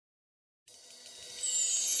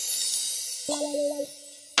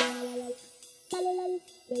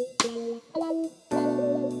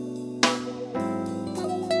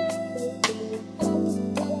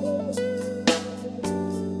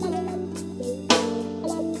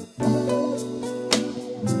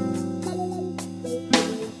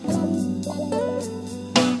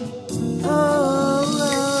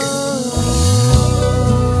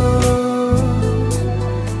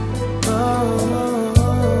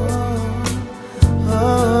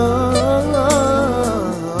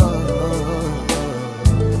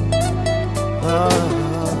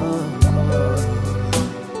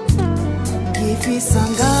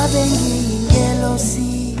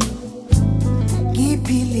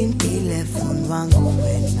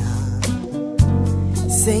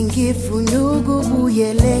Sengifunugu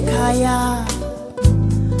buyele kaya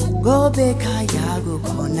gobe kaya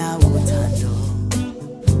gukhona uthando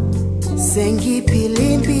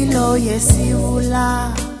sengiphilimpilo yesiwula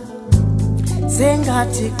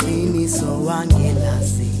sengathi qiniso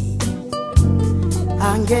wangelazi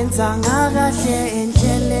angenzanga kahle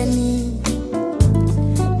endleleni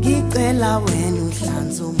ngicela wena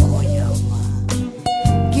uhlanze umoya wami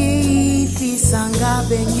ngifisa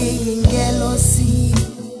ngabe ngiyingelosi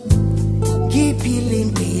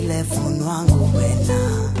ngipilimpile funwa nguwena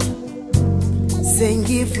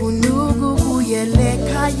sengifunugu buyele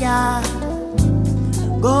ekhaya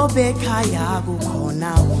ngobe ekhaya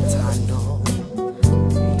kukhona uthando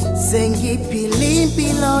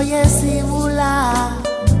sengiphilimpilo yesiwula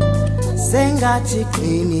sengathi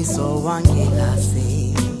qiniso wangelazi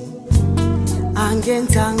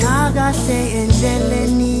angenzanga kahle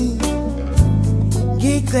endleleni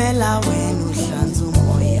ngicela wena uhlanze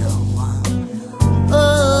umoya wami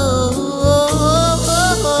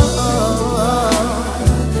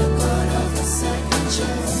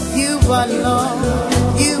you alone,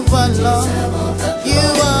 you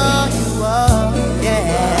are,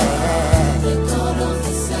 yeah.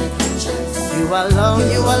 You alone,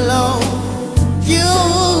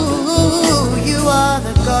 you are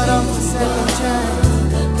the God of the second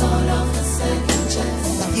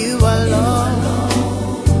chance. You alone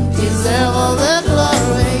deserve all the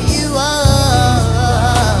glory.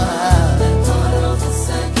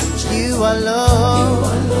 You alone.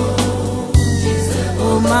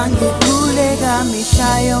 Mangikhuleka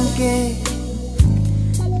mihla yonke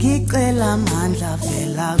ngicela amandla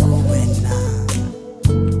vela kuwena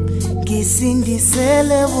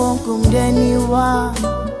ngisindisele wonke umndeni wami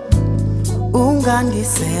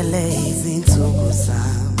ungandisele izinsuku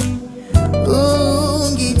zami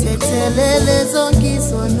ungithethelele zonke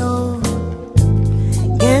izono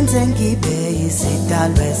ngenze ngibe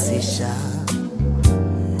isidalwa esisha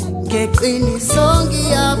ngeqiniso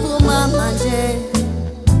ngiyavuma manje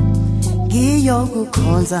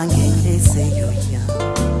ngiyokukhonza ngenhliziyo yami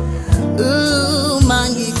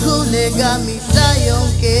mangikhuleka mihla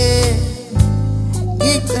yonke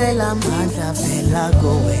ngicela amandla vela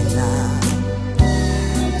kuwena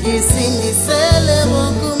ngisindisele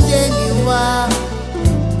wonke umndeni wami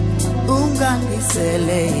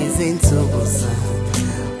ungandisele izinsuku zami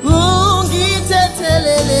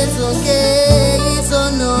ungithethelele zonke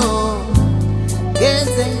izono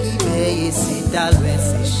ngenze ngibe isidalwa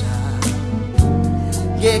esisha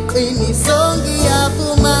ngeqiniso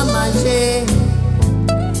ngiyavuma manje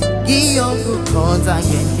ngiyokukhonza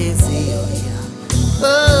ngenhliziyo yami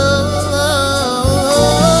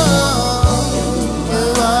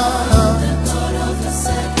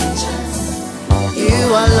You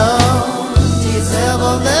alone deserve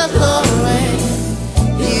all the glory.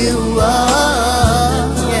 You are,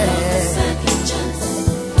 yeah.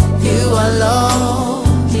 You alone.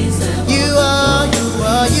 You are.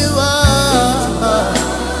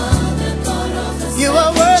 You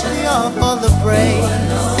are worthy of all the praise.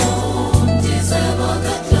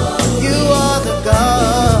 You are the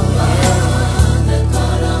God.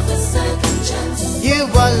 You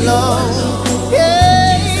alone.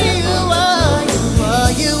 Yeah,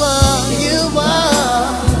 you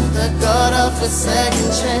are the God of the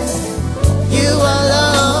second chance. You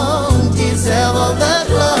alone deserve all the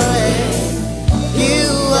glory. You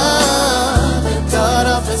are the God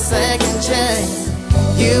of the second chance.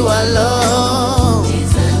 You alone.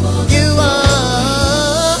 You are,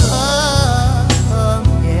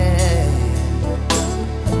 yeah.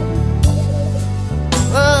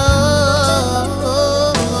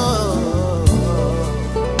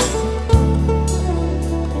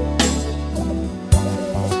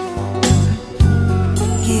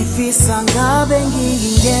 Ngifisa ngabe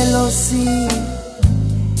ngiyingelosi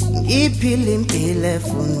ngiphilimpile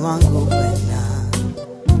funwa nguwena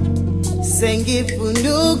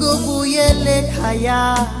sengifunugu buyele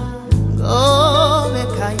ekhaya ngobe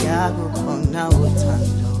ekhaya kukhona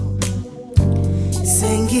uthando.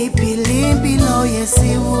 Sengiphila impilo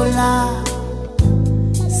yesiwula,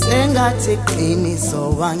 sengathi iqiniso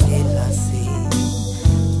wangelasi.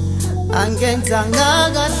 Angenzanga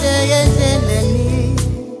kahle endleleni,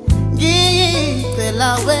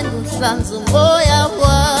 ngicela wena uhlanze umoya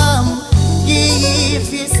wami.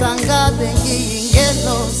 Ngiyifisa ngabe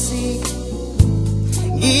ngiyingelosi,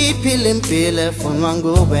 ngiphila impilo efunwa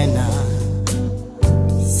nguwena.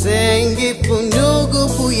 Sengifuna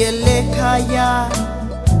ukubuyela ekhaya,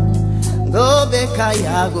 ngoba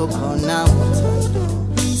ekhaya kukhona uthando.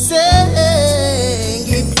 Sengiphila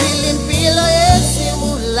impilo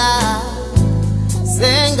yesiwula,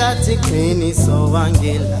 sengathi iqiniso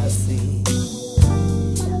wangelasi.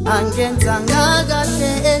 Angenzanga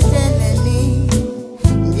kahle endleleni,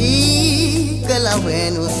 ngicela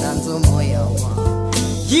wena uhlanze umoya wami.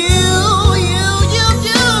 You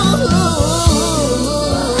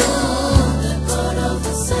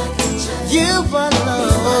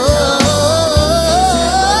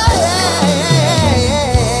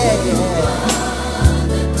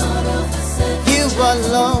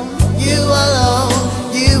alone, you alone,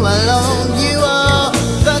 you alone, you are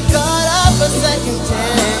the God of a second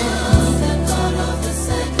chance.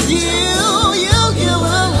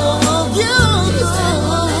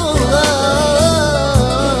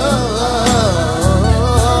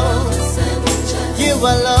 You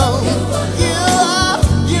alone,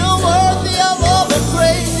 you're worthy of all the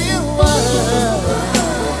praise. You are.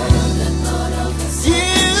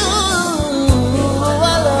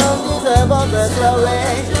 All the glory.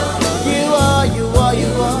 You are, you are, you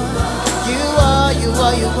are. You are, you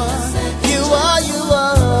are, you are. You are, you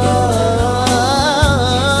are.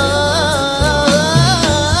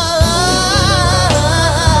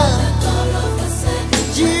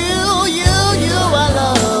 You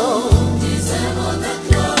alone.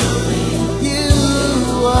 You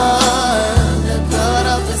are the God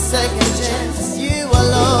of the second chance. You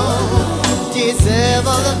alone deserve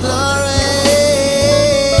all the glory.